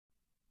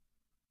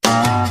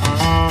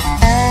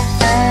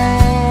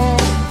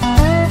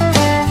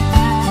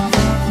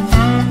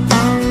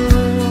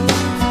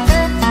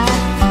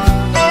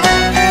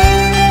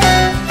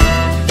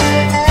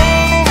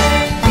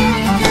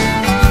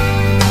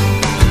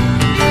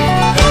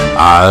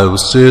I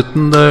was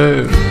sitting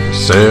there,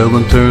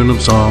 selling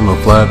turnips on a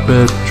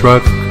flatbed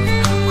truck,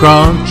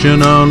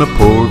 crunching on a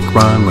pork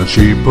rind when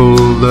she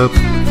pulled up.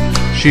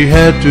 She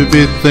had to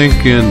be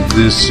thinking,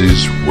 this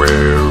is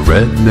where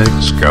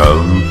rednecks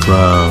come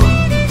from.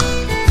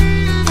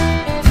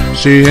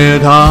 She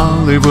had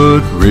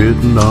Hollywood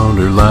written on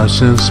her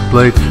license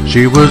plate.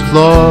 She was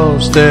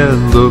lost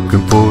and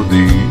looking for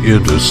the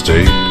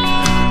interstate,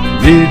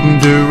 needing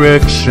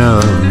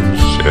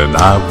directions, and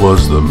I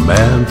was the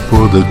man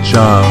for the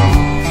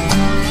job.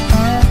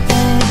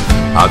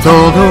 I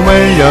told her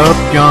way up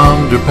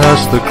yonder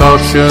past the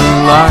caution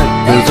light,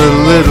 there's a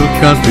little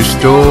country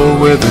store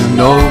with an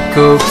old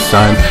Coke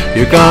sign.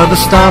 You gotta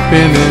stop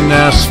in and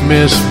ask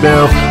Miss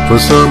Belle for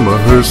some of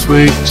her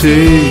sweet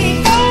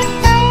tea.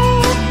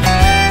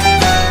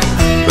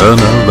 Then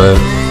a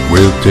left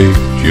will take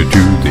you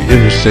to the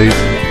interstate,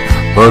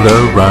 but a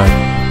right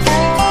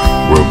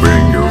will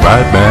bring you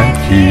right back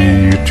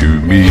here to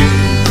me.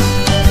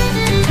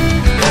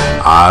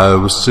 I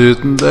was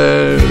sitting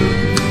there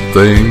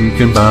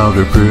thinking about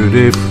her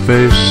pretty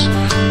face,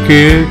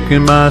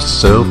 kicking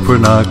myself for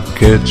not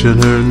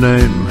catching her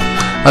name.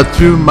 I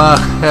threw my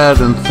hat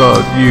and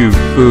thought, you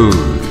fool,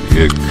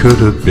 it could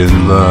have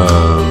been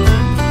love.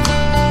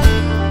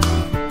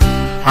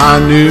 I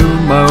knew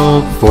my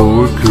old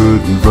Ford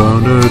couldn't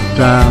run her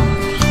down.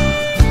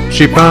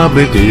 She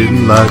probably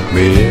didn't like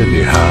me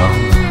anyhow,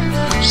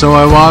 so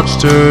I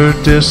watched her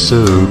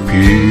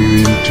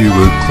disappear into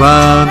a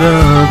cloud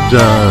of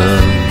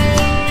dust.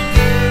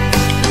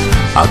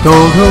 I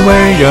told her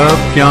way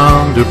up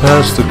yonder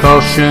past the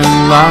caution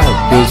light,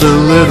 there's a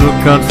little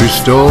country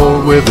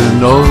store with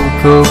an old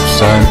Coke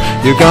sign.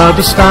 You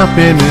gotta stop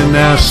in and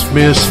ask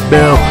Miss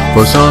Belle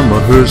for some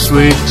of her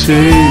sweet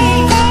tea.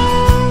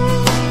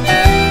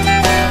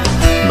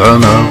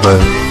 None of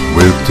that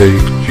will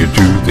take you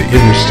to the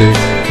interstate,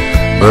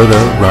 but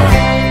a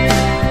right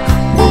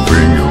will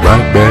bring you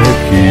right back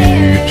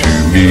here to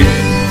me.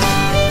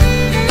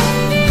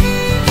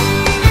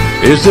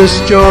 Is this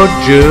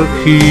Georgia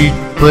Heat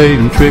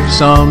playing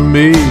tricks on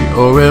me,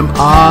 or am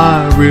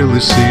I really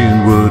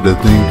seeing what I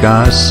think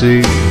I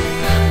see?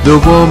 The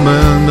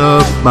woman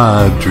of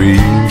my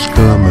dreams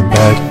coming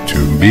back to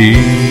me.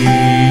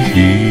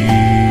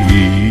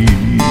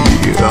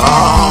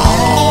 Oh.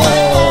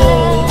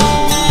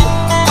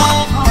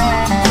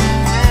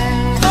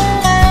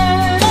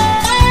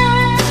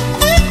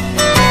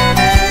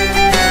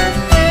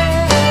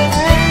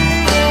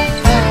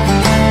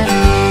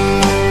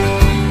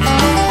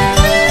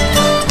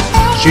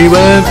 She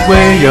went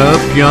way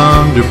up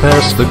yonder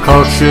past the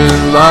caution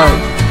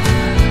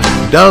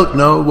light. Don't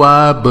know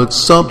why, but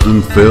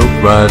something felt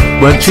right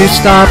when she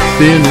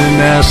stopped in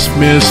and asked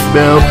Miss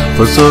Belle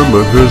for some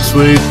of her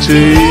sweet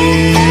tea.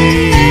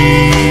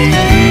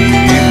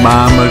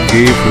 Mama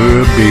gave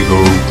her a big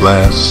old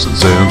glass and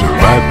sent her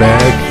right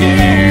back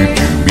here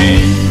to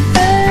me.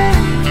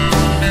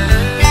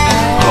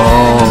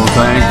 Oh,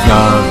 thank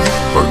God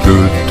for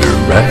good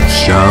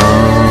directions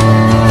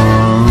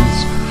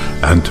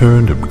and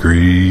turnip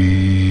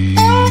grease.